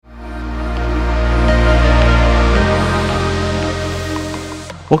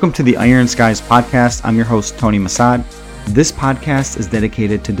Welcome to the Iron Skies podcast. I'm your host, Tony Masad. This podcast is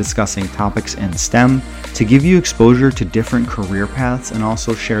dedicated to discussing topics in STEM to give you exposure to different career paths and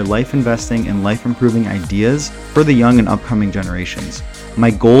also share life investing and life improving ideas for the young and upcoming generations.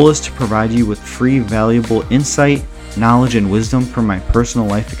 My goal is to provide you with free, valuable insight, knowledge, and wisdom from my personal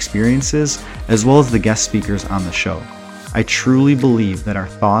life experiences, as well as the guest speakers on the show. I truly believe that our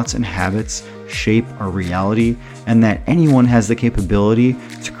thoughts and habits shape our reality and that anyone has the capability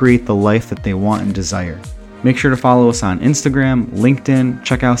to create the life that they want and desire. Make sure to follow us on Instagram, LinkedIn,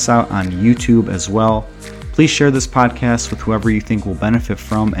 check us out on YouTube as well. Please share this podcast with whoever you think will benefit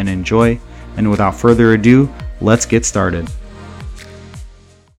from and enjoy. And without further ado, let's get started.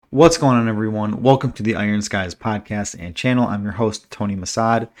 What's going on, everyone? Welcome to the Iron Skies podcast and channel. I'm your host, Tony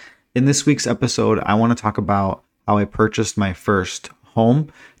Masad. In this week's episode, I want to talk about how I purchased my first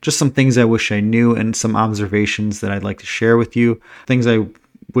home, just some things I wish I knew and some observations that I'd like to share with you, things I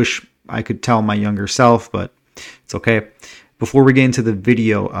wish I could tell my younger self, but it's okay. Before we get into the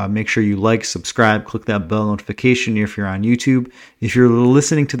video, make sure you like, subscribe, click that bell notification if you're on YouTube. If you're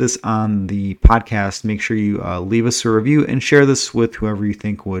listening to this on the podcast, make sure you leave us a review and share this with whoever you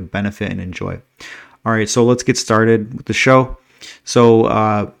think would benefit and enjoy. All right, so let's get started with the show.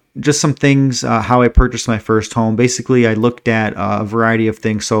 So just some things, how I purchased my first home. Basically, I looked at a variety of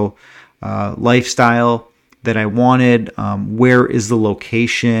things. So lifestyle that I wanted, where is the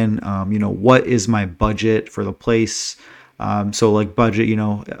location, what is my budget for the place. So like budget,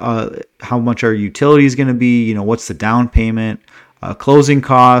 how much are utilities going to be, what's the down payment, closing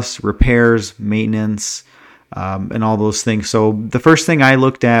costs, repairs, maintenance, and all those things. So the first thing I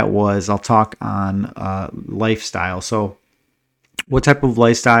looked at was, I'll talk on lifestyle. So what type of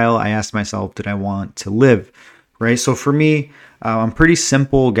lifestyle, I asked myself, did I want to live, right? So for me, I'm a pretty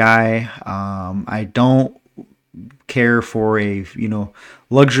simple guy. I don't care for a,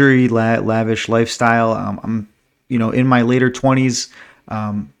 luxury, lavish lifestyle. I'm, in my later 20s,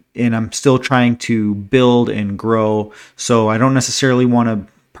 and I'm still trying to build and grow. So I don't necessarily want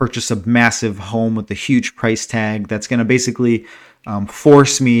to purchase a massive home with a huge price tag that's going to basically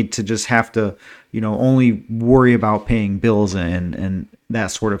force me to just have to, only worry about paying bills and that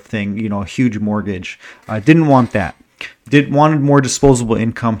sort of thing, a huge mortgage. I didn't want that. Wanted more disposable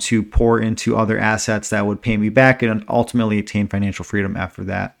income to pour into other assets that would pay me back and ultimately attain financial freedom after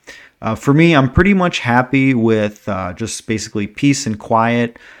that. For me, I'm pretty much happy with just basically peace and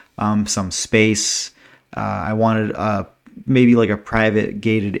quiet, some space. I wanted maybe like a private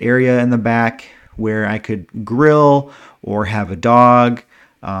gated area in the back where I could grill or have a dog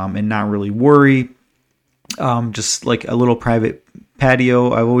and not really worry. Just like a little private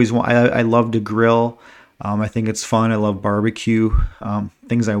patio. I love to grill. I think it's fun. I love barbecue,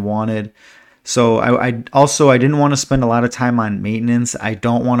 things I wanted. So I didn't want to spend a lot of time on maintenance. I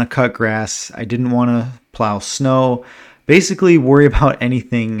don't want to cut grass. I didn't want to plow snow. Basically worry about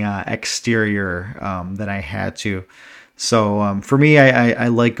anything exterior that I had to. So for me, I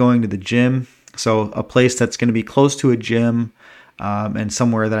like going to the gym. So a place that's going to be close to a gym and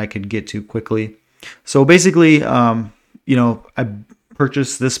somewhere that I could get to quickly. So basically, I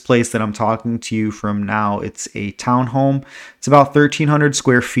purchased this place that I'm talking to you from now. It's a townhome. It's about 1,300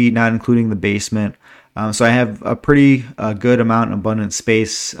 square feet, not including the basement. So I have a pretty good amount of abundant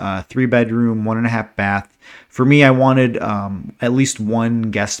space, 3-bedroom, 1.5 bath. For me, I wanted at least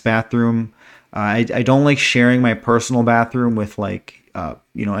one guest bathroom. I don't like sharing my personal bathroom with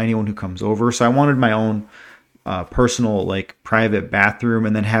anyone who comes over. So I wanted my own personal private bathroom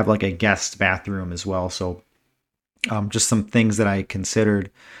and then have like a guest bathroom as well. So just some things that I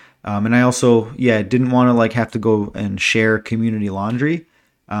considered. And I also, didn't want to have to go and share community laundry.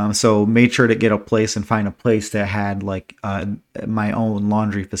 So made sure to get a place and find a place that had my own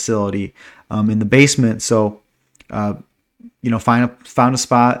laundry facility in the basement. So found a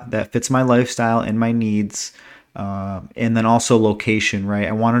spot that fits my lifestyle and my needs. And then also location, right?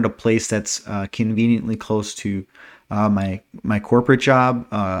 I wanted a place that's conveniently close to my corporate job,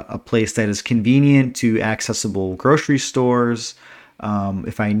 a place that is convenient to accessible grocery stores.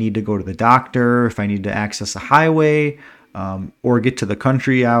 If I need to go to the doctor, if I need to access a highway, or get to the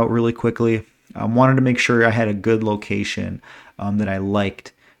country out really quickly, wanted to make sure I had a good location that I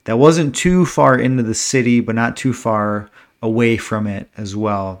liked. That wasn't too far into the city, but not too far away from it as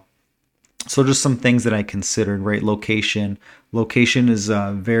well. So just some things that I considered, right? Location is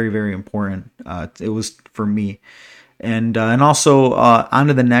very, very important. It was for me. And also on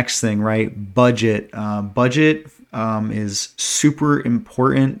to the next thing, right? Budget. Budget is super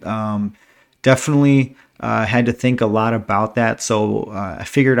important. Definitely had to think a lot about that. So I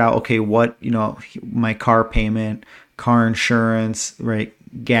figured out, okay, what, my car payment, car insurance, right?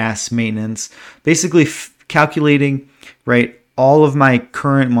 gas, maintenance, basically calculating, right, all of my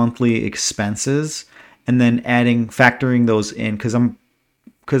current monthly expenses and then factoring those in.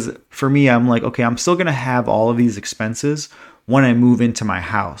 Because for me, I'm like, okay, I'm still going to have all of these expenses when I move into my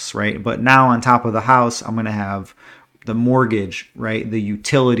house, right? But now on top of the house, I'm going to have the mortgage, right? The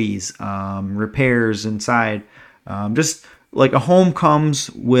utilities, repairs inside. Just like a home comes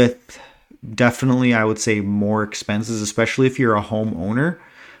with definitely, I would say, more expenses, especially if you're a homeowner.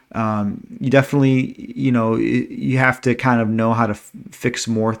 You definitely, you have to kind of know how to fix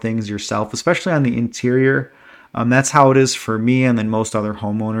more things yourself, especially on the interior. That's how it is for me and then most other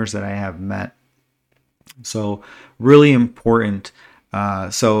homeowners that I have met. So really important.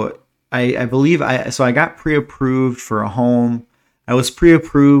 So I believe I got pre-approved for a home. I was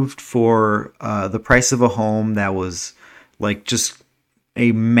pre-approved for the price of a home that was like just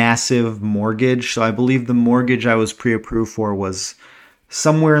a massive mortgage. So I believe the mortgage I was pre-approved for was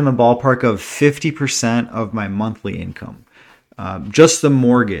somewhere in the ballpark of 50% of my monthly income. Just the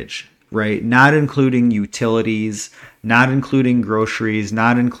mortgage, right? Not including utilities, not including groceries,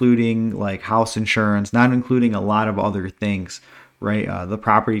 not including like house insurance, not including a lot of other things, right? The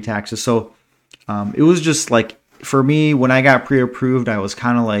property taxes. So it was just like, for me, when I got pre-approved, I was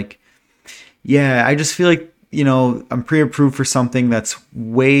kind of like, yeah, I just feel like, I'm pre-approved for something that's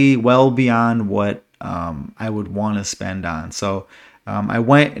well beyond what I would want to spend on. So I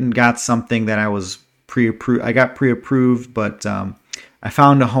went and got something that I was pre-approved. I got pre-approved, but I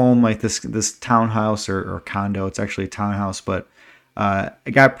found a home like this townhouse or condo. It's actually a townhouse, but I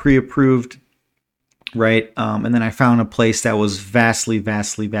got pre-approved, right? And then I found a place that was vastly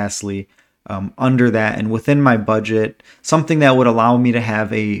under that and within my budget, something that would allow me to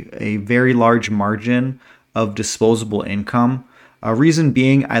have a very large margin of disposable income. Reason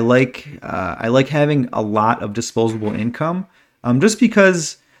being, I like having a lot of disposable income, just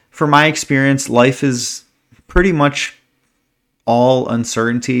because, from my experience, life is pretty much all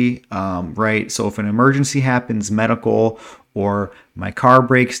uncertainty, right? So if an emergency happens, medical, or my car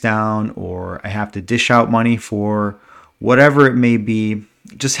breaks down, or I have to dish out money for whatever it may be,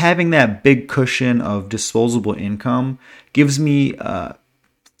 just having that big cushion of disposable income gives me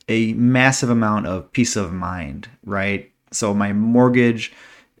a massive amount of peace of mind, right? So my mortgage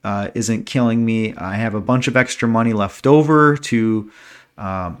isn't killing me. I have a bunch of extra money left over to,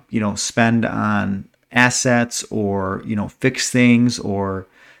 spend on assets or, fix things, or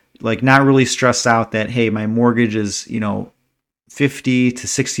like not really stress out that, hey, my mortgage is, 50 to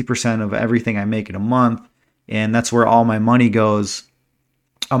 60% of everything I make in a month, and that's where all my money goes.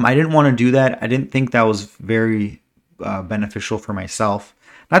 I didn't want to do that. I didn't think that was very beneficial for myself.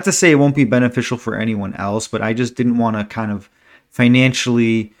 Not to say it won't be beneficial for anyone else, but I just didn't want to kind of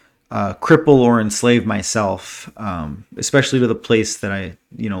financially cripple or enslave myself, especially to the place that I,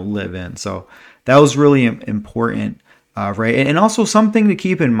 live in. So that was really important, right? And also something to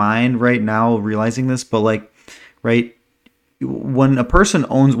keep in mind right now, realizing this, but like, right, when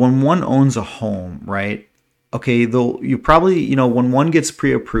one owns a home, right? Okay, though you probably, when one gets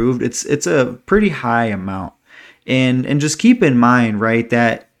pre-approved, it's a pretty high amount. And just keep in mind, right,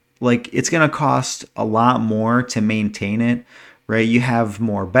 that like it's going to cost a lot more to maintain it, right? You have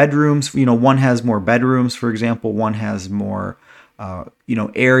more bedrooms, one has more bedrooms, for example, one has more,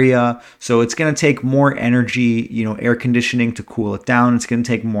 area. So it's going to take more energy, air conditioning to cool it down. It's going to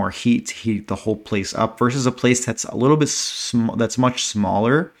take more heat to heat the whole place up versus a place that's a little bit that's much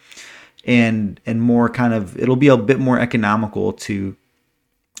smaller and more kind of, it'll be a bit more economical to,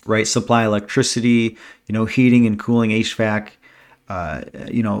 right, supply electricity, heating and cooling, HVAC,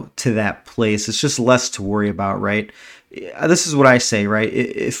 to that place. It's just less to worry about, right? This is what I say, right?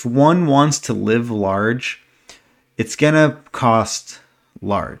 If one wants to live large, it's gonna cost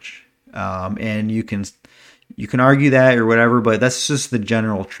large, and you can argue that or whatever, but that's just the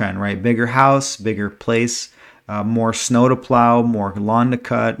general trend, right? Bigger house, bigger place, more snow to plow, more lawn to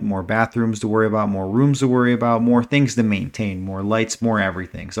cut, more bathrooms to worry about, more rooms to worry about, more things to maintain, more lights, more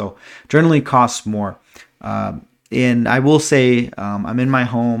everything. So generally costs more. And I will say, I'm in my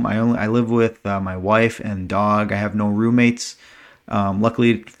home. I live with my wife and dog. I have no roommates.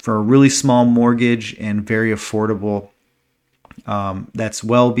 Luckily, for a really small mortgage and very affordable, that's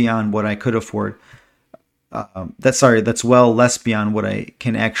well beyond what I could afford. That's well less beyond what I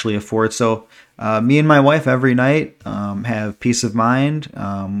can actually afford. So me and my wife every night have peace of mind.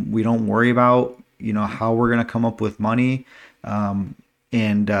 We don't worry about how we're gonna come up with money, and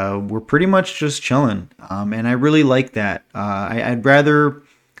we're pretty much just chilling. And I really like that. I'd rather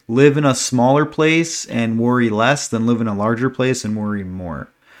live in a smaller place and worry less than live in a larger place and worry more.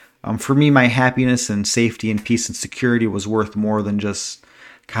 For me, my happiness and safety and peace and security was worth more than just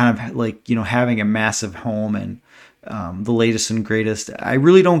kind of like, having a massive home and the latest and greatest. I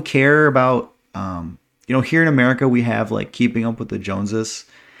really don't care about, here in America, we have like Keeping Up with the Joneses.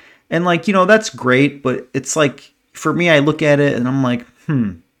 And like, that's great. But it's like, for me, I look at it and I'm like,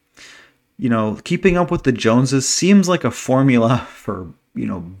 Keeping Up with the Joneses seems like a formula for,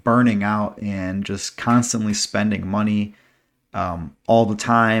 burning out and just constantly spending money all the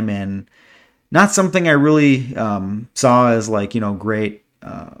time, and not something I really saw as like, great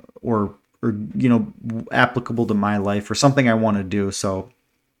or applicable to my life or something I want to do. So,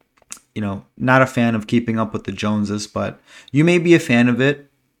 not a fan of Keeping Up with the Joneses, but you may be a fan of it,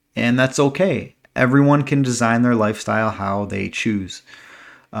 and that's okay. Everyone can design their lifestyle how they choose.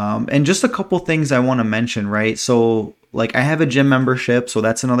 And just a couple things I want to mention, right? So like I have a gym membership, so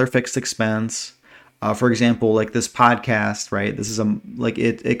that's another fixed expense. For example, like this podcast, right? This is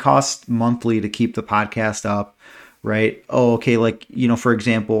it costs monthly to keep the podcast up, right? Oh, okay. Like, for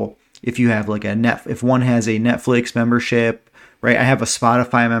example, if you have like if one has a Netflix membership, right? I have a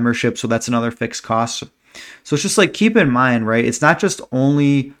Spotify membership, so that's another fixed cost. So it's just like, keep in mind, right? It's not just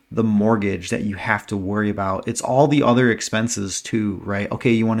only the mortgage that you have to worry about. It's all the other expenses too, right?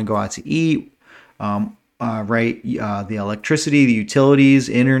 Okay, you want to go out to eat, right? The electricity, the utilities,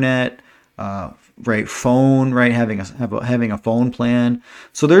 internet, right? Phone, right? Having a phone plan.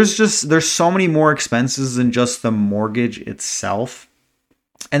 So there's so many more expenses than just the mortgage itself.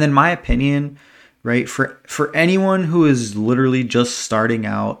 And in my opinion, right, for anyone who is literally just starting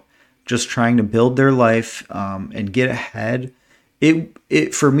out, just trying to build their life and get ahead,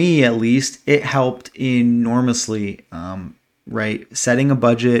 it for me at least, it helped enormously, right? Setting a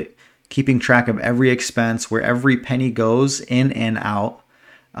budget, keeping track of every expense, where every penny goes in and out,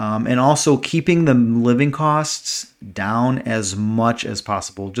 and also keeping the living costs down as much as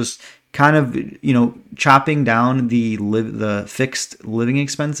possible. Just kind of, chopping down the fixed living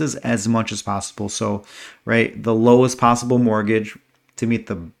expenses as much as possible. So, right, the lowest possible mortgage to meet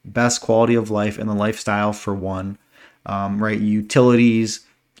the best quality of life and the lifestyle for one, right? Utilities,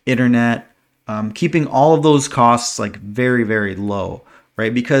 internet, keeping all of those costs like very, very low,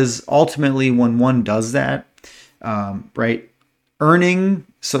 right? Because ultimately when one does that, right,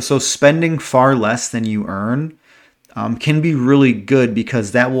 so spending far less than you earn can be really good,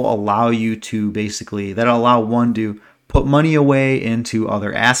 because that will allow you to that'll allow one to put money away into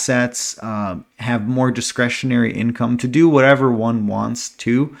other assets, have more discretionary income to do whatever one wants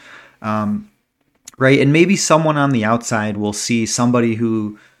to, right? And maybe someone on the outside will see somebody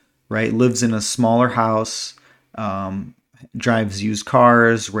who, right, lives in a smaller house, drives used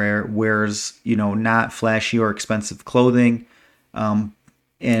cars, wears, not flashy or expensive clothing, and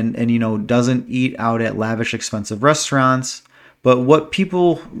doesn't eat out at lavish, expensive restaurants. But what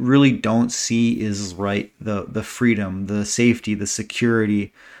people really don't see is, right, the freedom, the safety, the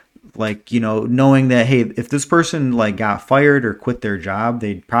security, like, knowing that, hey, if this person like got fired or quit their job,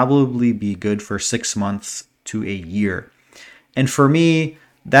 they'd probably be good for 6 months to a year. And for me,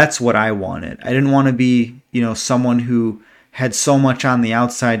 that's what I wanted. I didn't want to be, someone who had so much on the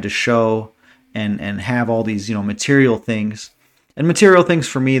outside to show and have all these, material things. And material things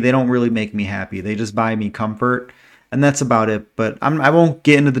for me, they don't really make me happy. They just buy me comfort. And that's about it. But I won't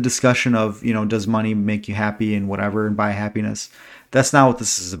get into the discussion of, does money make you happy and whatever and buy happiness. That's not what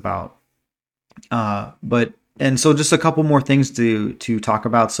this is about. And so just a couple more things to talk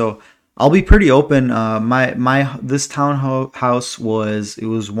about. So I'll be pretty open. This townhouse was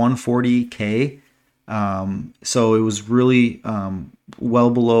 $140K. So it was really well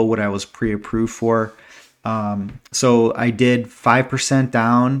below what I was pre-approved for. So I did 5%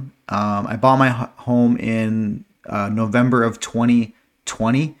 down. I bought my home in November of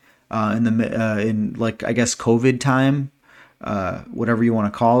 2020, in like, I guess, COVID time, whatever you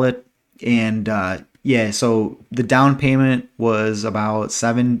want to call it. And so the down payment was about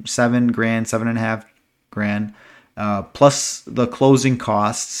 $7,000, $7,500, plus the closing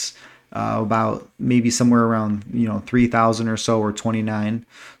costs, about maybe somewhere around 3,000 or so, or 29.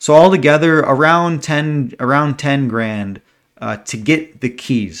 So altogether around 10 grand to get the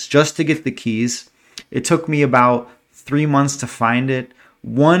keys, just to get the keys. It took me about 3 months to find it.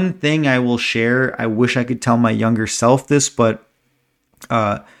 One thing I will share, I wish I could tell my younger self this, but,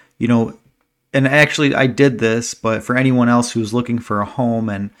 and actually I did this, but for anyone else who's looking for a home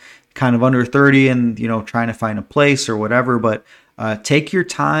and kind of under 30 and, trying to find a place or whatever, but take your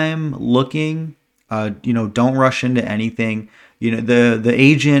time looking, don't rush into anything. The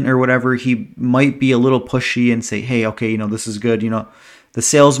agent or whatever, he might be a little pushy and say, hey, okay, this is good. The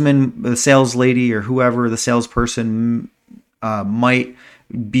salesman, the sales lady, or whoever, the salesperson might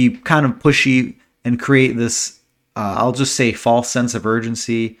be kind of pushy and create this I'll just say false sense of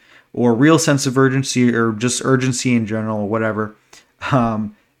urgency or real sense of urgency or just urgency in general or whatever,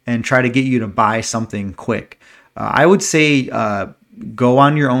 and try to get you to buy something quick. I would say go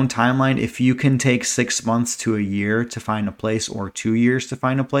on your own timeline. If you can take 6 months to a year to find a place or 2 years to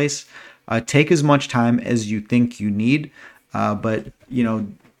find a place, take as much time as you think you need. But,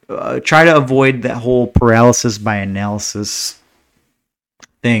 try to avoid that whole paralysis by analysis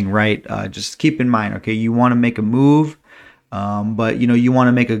thing, right? Just keep in mind, okay, you want to make a move, but you want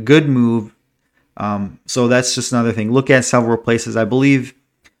to make a good move. So that's just another thing. Look at several places. I believe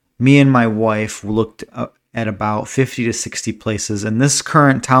me and my wife looked at about 50 to 60 places, and this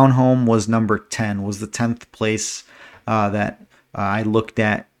current townhome was number 10, was the 10th place that I looked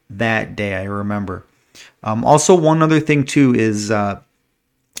at that day, I remember. Also, one other thing too is,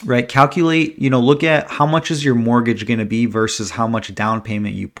 right, calculate, look at how much is your mortgage going to be versus how much down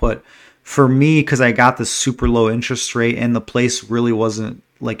payment you put. For me, because I got the super low interest rate and the place really wasn't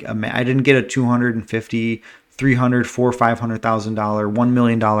like, I didn't get a $250,000, $300,000, $400,000, $500,000, $1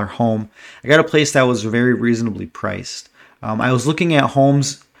 million home. I got a place that was very reasonably priced. I was looking at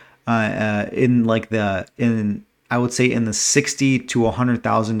homes in I would say in the $60,000 to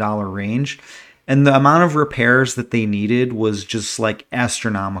 $100,000 range. And the amount of repairs that they needed was just like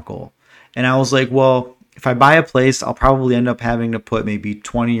astronomical. And I was like, well, if I buy a place, I'll probably end up having to put maybe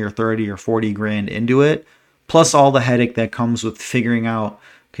 20 or 30 or 40 grand into it, plus all the headache that comes with figuring out,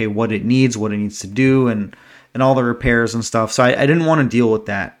 okay, what it needs to do, and all the repairs and stuff. So I didn't want to deal with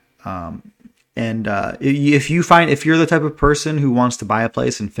that. If you're the type of person who wants to buy a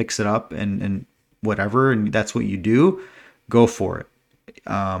place and fix it up and whatever, and that's what you do, go for it.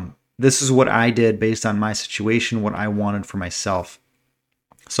 This is what I did based on my situation, what I wanted for myself.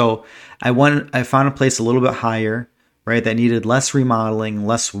 So I found a place a little bit higher, right, that needed less remodeling,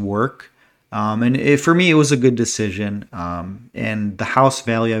 less work. For me, it was a good decision. And the house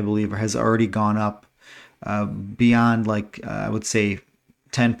value, I believe, has already gone up beyond I would say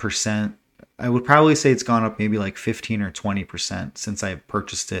 10%. I would probably say it's gone up maybe like 15 or 20% since I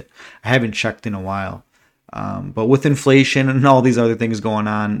purchased it. I haven't checked in a while. But with inflation and all these other things going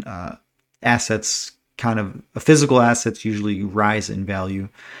on, physical assets usually rise in value.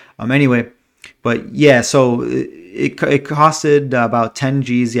 But yeah, so it costed about 10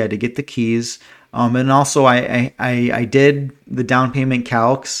 G's, to get the keys. And also I did the down payment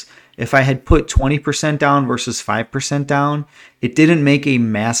calcs. If I had put 20% down versus 5% down, it didn't make a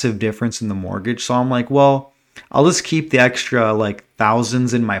massive difference in the mortgage. So I'm like, well, I'll just keep the extra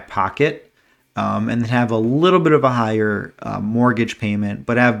thousands in my pocket, and then have a little bit of a higher mortgage payment,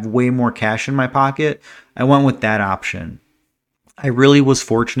 but have way more cash in my pocket. I went with that option. I really was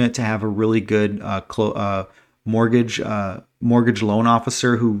fortunate to have a really good mortgage loan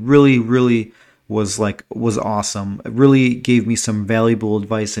officer who really was awesome. It really gave me some valuable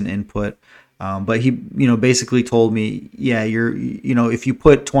advice and input. But he, basically told me, yeah, if you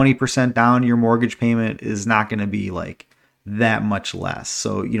put 20% down, your mortgage payment is not going to be that much less.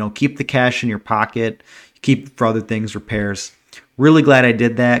 So, keep the cash in your pocket, keep for other things, repairs. Really glad I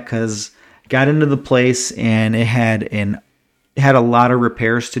did that, because got into the place and it had a lot of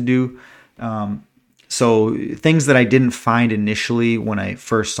repairs to do. So things that I didn't find initially when I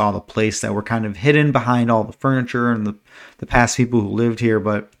first saw the place that were kind of hidden behind all the furniture and the past people who lived here.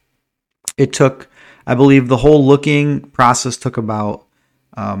 But it took, I believe the whole looking process took about,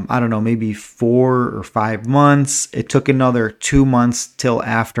 maybe 4 or 5 months. It took another 2 months till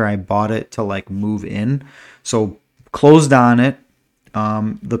after I bought it to move in. So closed on it.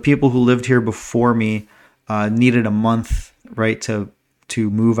 The people who lived here before me needed a month, right, to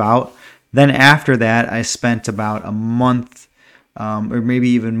move out. Then after that, I spent about a month, or maybe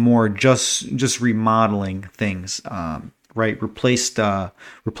even more, just remodeling things. Right, replaced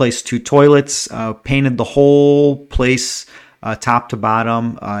 2 toilets, painted the whole place top to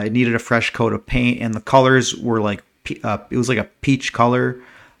bottom. It needed a fresh coat of paint, and the colors were it was like a peach color.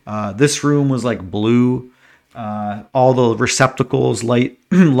 This room was blue. All the receptacles, light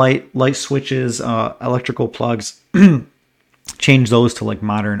switches, electrical plugs. Changed those to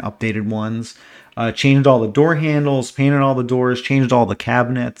modern updated ones. Changed all the door handles, painted all the doors, changed all the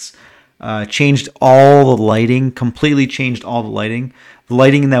cabinets, changed all the lighting, completely changed all the lighting. The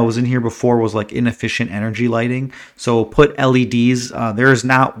lighting that was in here before was inefficient energy lighting. So put LEDs. There is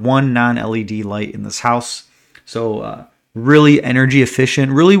not one non-LED light in this house. So really energy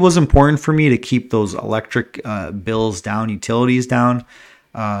efficient. Really was important for me to keep those electric bills down, utilities down.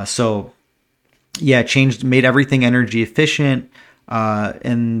 Made everything energy efficient. One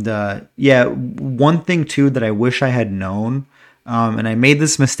thing too that I wish I had known, and I made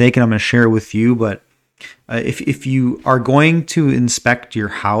this mistake and I'm going to share it with you, but if you are going to inspect your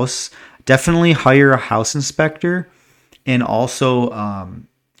house, definitely hire a house inspector, and also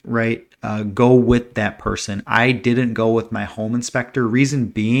go with that person. I didn't go with my home inspector. Reason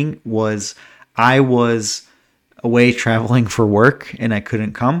being was I was away traveling for work and I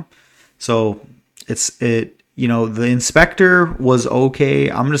couldn't come. So the inspector was okay.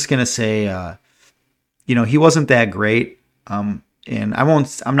 I'm just gonna say, he wasn't that great. And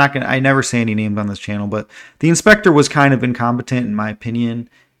I never say any names on this channel, but the inspector was kind of incompetent in my opinion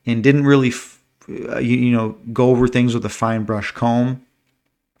and didn't really, go over things with a fine brush comb.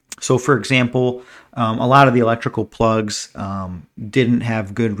 So for example, a lot of the electrical plugs didn't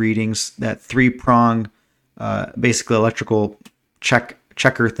have good readings. That 3-prong, basically electrical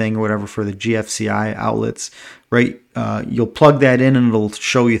checker thing or whatever for the GFCI outlets, right? You'll plug that in and it'll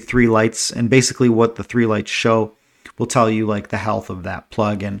show you 3 lights, and basically what the 3 lights show will tell you like the health of that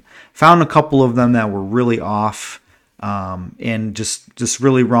plug. And found a couple of them that were really off and just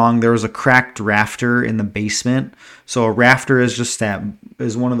really wrong. There was a cracked rafter in the basement. So a rafter is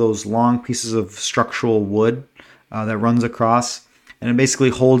one of those long pieces of structural wood that runs across, and it basically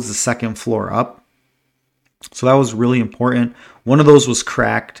holds the second floor up. So that was really important. One of those was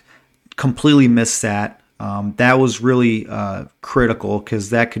cracked. Completely missed that. That was really critical because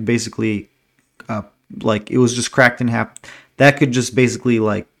that could basically, it was just cracked in half. That could just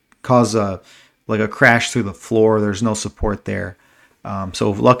basically cause a crash through the floor. There's no support there.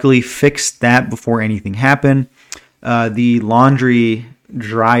 So luckily fixed that before anything happened. The laundry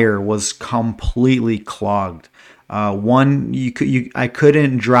dryer was completely clogged. I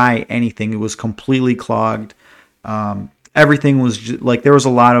couldn't dry anything. It was completely clogged. Everything was there was a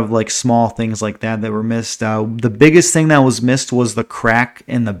lot of small things like that were missed. The biggest thing that was missed was the crack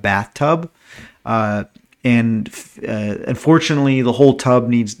in the bathtub. And unfortunately the whole tub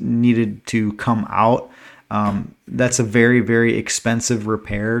needed to come out. That's a very, very expensive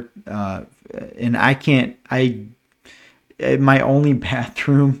repair. And my only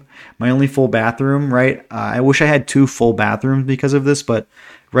full bathroom, right? I wish I had 2 full bathrooms because of this, but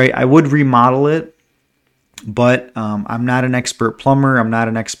right, I would remodel it, but I'm not an expert plumber. I'm not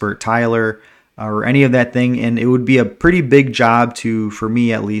an expert tiler or any of that thing. And it would be a pretty big job for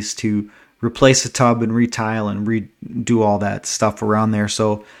me at least, to replace a tub and retile and redo all that stuff around there.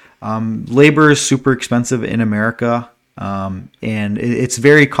 So labor is super expensive in America, and it's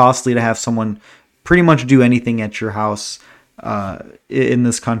very costly to have someone pretty much do anything at your house in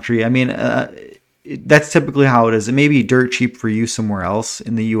this country. I mean, that's typically how it is. It may be dirt cheap for you somewhere else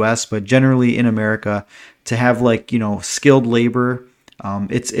in the US, but generally in America, to have skilled labor,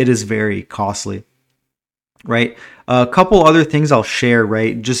 it is very costly. Right. A couple other things I'll share,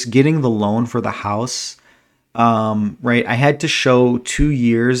 right? Just getting the loan for the house. Right. I had to show 2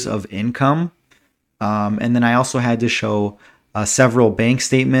 years of income. And then I also had to show several bank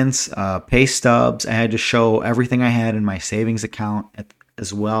statements, pay stubs. I had to show everything I had in my savings account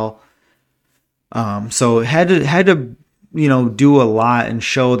as well. So had to, do a lot and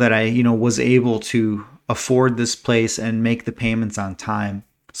show that I, was able to afford this place and make the payments on time.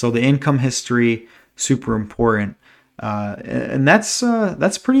 So the income history, super important. And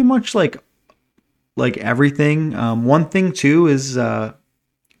that's pretty much like everything. One thing too is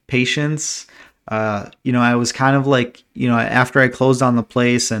patience. I was kind of after I closed on the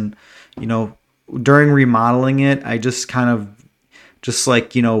place and, during remodeling it, I just kind of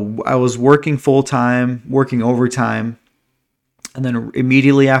I was working full time, working overtime, and then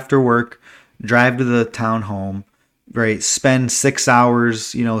immediately after work, drive to the townhome, right? Spend 6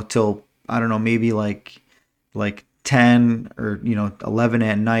 hours, till, I don't know, maybe like 10 or 11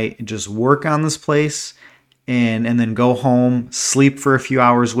 at night, and just work on this place, and then go home, sleep for a few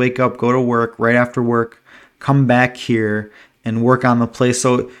hours, wake up, go to work, right after work, come back here and work on the place.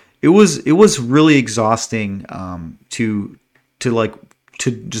 So it was really exhausting to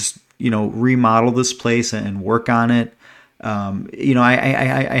just remodel this place and work on it.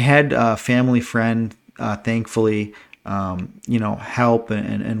 I had a family friend thankfully help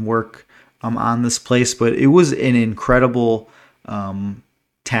and work on this place, but it was an incredible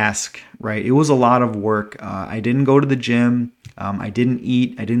task, right? It was a lot of work. I didn't go to the gym. I didn't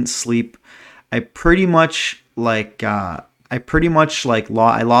eat. I didn't sleep. I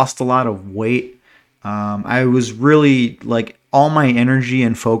lost a lot of weight. I was really all my energy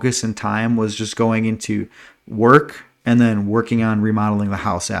and focus and time was just going into work and then working on remodeling the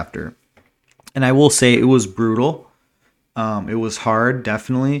house after. And I will say it was brutal. It was hard,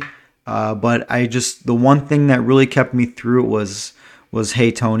 definitely. But the one thing that really kept me through it was,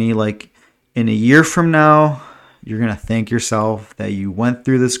 hey, Tony, in a year from now, You're going to thank yourself that you went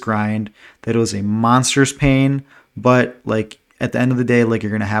through this grind, that it was a monstrous pain, but like at the end of the day, like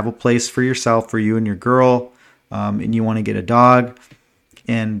you're going to have a place for yourself, for you and your girl, and you want to get a dog.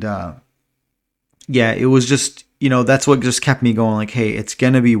 And yeah, it was just, that's what just kept me going. Like, hey, it's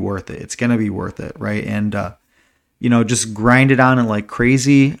going to be worth it. It's going to be worth it. Right. And, just grinded on it like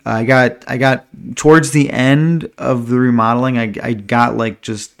crazy. I got towards the end of the remodeling, I got like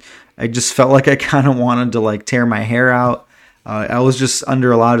I just felt like I kind of wanted to like tear my hair out. I was just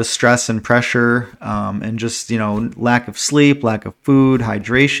under a lot of stress and pressure, and just, lack of sleep, lack of food,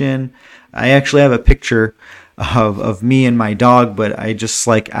 hydration. I actually have a picture of me and my dog, but I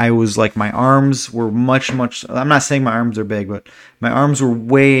was like, my arms were much, I'm not saying my arms are big, but my arms were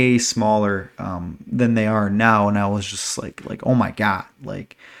way smaller, than they are now. And I was just like, oh my God,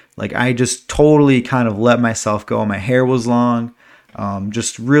 like I just totally kind of let myself go. My hair was long,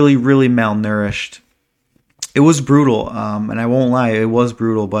 just really, really malnourished. It was brutal. And I won't lie, it was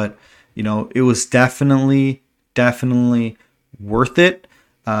brutal, but it was definitely worth it.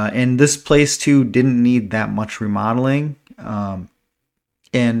 And this place too didn't need that much remodeling.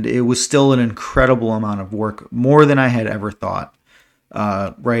 And it was still an incredible amount of work, more than I had ever thought.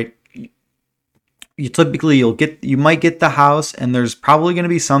 Right. You might get the house and there's probably going to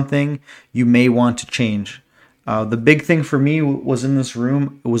be something you may want to change. The big thing for me was in this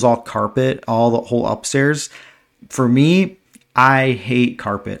room. It was all carpet, all the whole upstairs. For me, I hate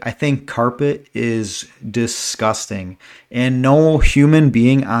carpet. I think carpet is disgusting. And no human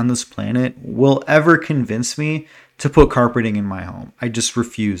being on this planet will ever convince me to put carpeting in my home. I just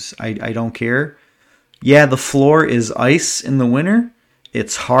refuse. I don't care. Yeah, the floor is ice in the winter.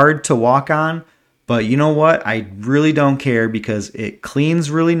 It's hard to walk on. But you know what? I really don't care because it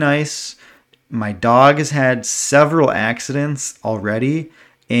cleans really nice. My dog has had several accidents already,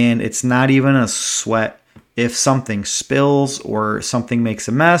 and it's not even a sweat if something spills or something makes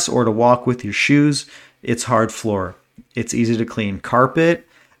a mess, or to walk with your shoes. It's hard floor. It's easy to clean. Carpet,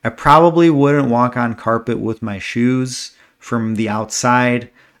 I probably wouldn't walk on carpet with my shoes from the outside.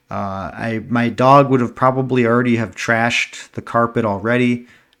 My dog would have probably already have trashed the carpet already,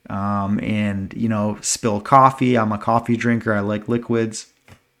 and spill coffee. I'm a coffee drinker. I like liquids.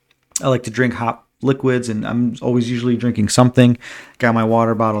 I like to drink hot liquids, and I'm always usually drinking something. Got my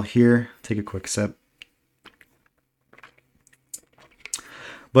water bottle here. Take a quick sip.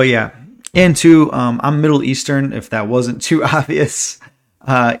 But yeah, and two, I'm Middle Eastern, if that wasn't too obvious.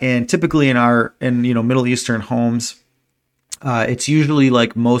 And typically in Middle Eastern homes, it's usually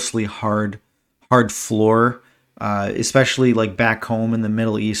like mostly hard floor, especially like back home in the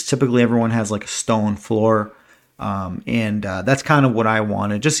Middle East. Typically everyone has like a stone floor. And that's kind of what I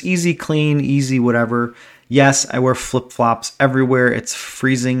wanted. Just easy, clean, easy, whatever. Yes, I wear flip-flops everywhere. It's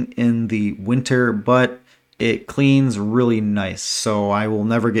freezing in the winter, but it cleans really nice. So I will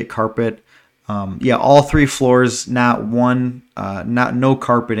never get carpet. All 3 floors, no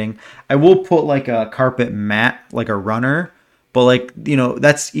carpeting. I will put like a carpet mat, like a runner, but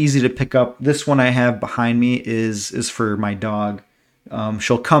that's easy to pick up. This one I have behind me is for my dog.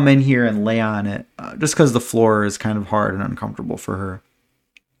 She'll come in here and lay on it, just because the floor is kind of hard and uncomfortable for her.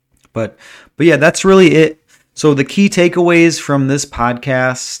 But yeah, that's really it. So the key takeaways from this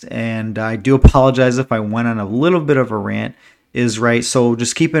podcast, and I do apologize if I went on a little bit of a rant, is right. So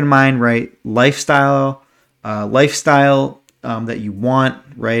just keep in mind, right, lifestyle that you want,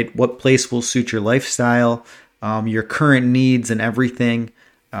 right? What place will suit your lifestyle, your current needs and everything,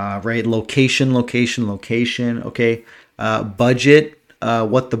 right? Location. Okay. Budget,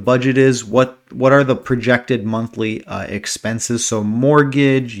 what the budget is, what are the projected monthly expenses. So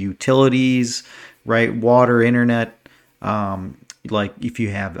mortgage, utilities, right? Water, internet, like if you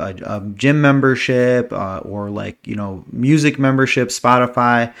have a gym membership, or music membership,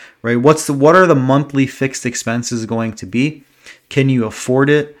 Spotify, right? What are the monthly fixed expenses going to be? Can you afford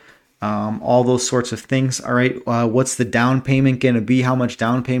it? All those sorts of things. All right. What's the down payment going to be? How much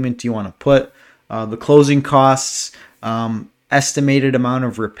down payment do you want to put? The closing costs, estimated amount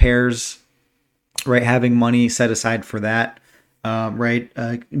of repairs, right? Having money set aside for that, right?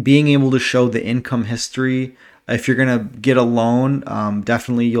 Being able to show the income history. If you're going to get a loan,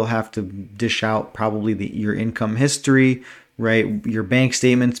 definitely you'll have to dish out probably your income history, right? Your bank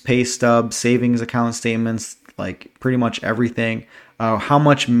statements, pay stubs, savings account statements, like pretty much everything. How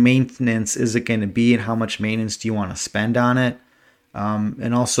much maintenance is it going to be, and how much maintenance do you want to spend on it?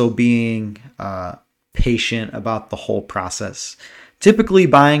 And also being patient about the whole process. Typically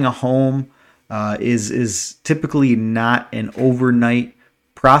buying a home is typically not an overnight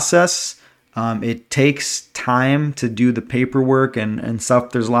process. It takes time to do the paperwork and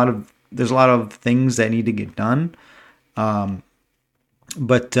stuff. There's a lot of there's a lot of things that need to get done.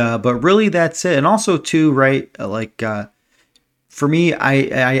 But really that's it. And also too, right? For me,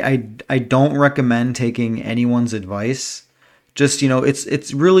 I don't recommend taking anyone's advice. Just,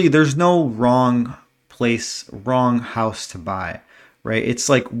 it's really, there's no wrong place, wrong house to buy, right? It's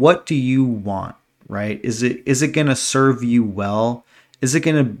like, what do you want, right? Is it going to serve you well? Is it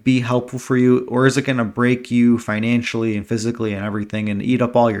going to be helpful for you, or is it going to break you financially and physically and everything and eat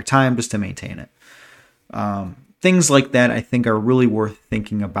up all your time just to maintain it? Things like that, I think, are really worth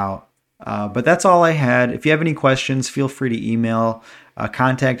thinking about. But that's all I had. If you have any questions, feel free to email.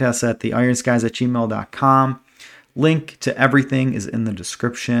 Contact us at theironskies@gmail.com. Link to everything is in the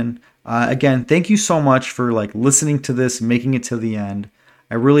description. Again, thank you so much for listening to this, making it to the end.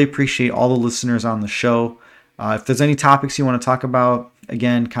 I really appreciate all the listeners on the show. If there's any topics you want to talk about,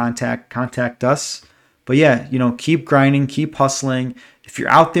 again, contact us. But yeah, keep grinding, keep hustling. If you're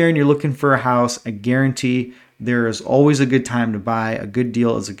out there and you're looking for a house, I guarantee there is always a good time to buy. A good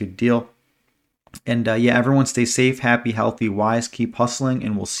deal is a good deal. And everyone stay safe, happy, healthy, wise, keep hustling,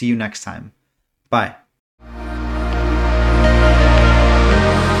 and we'll see you next time. Bye.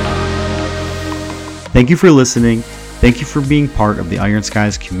 Thank you for listening. Thank you for being part of the Iron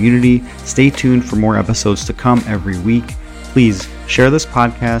Skies community. Stay tuned for more episodes to come every week. Please share this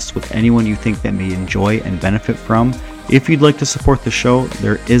podcast with anyone you think that may enjoy and benefit from. If you'd like to support the show,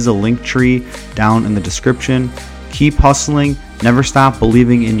 there is a link tree down in the description. Keep hustling. Never stop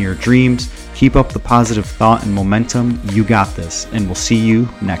believing in your dreams. Keep up the positive thought and momentum. You got this, and we'll see you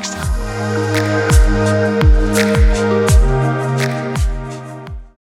next time.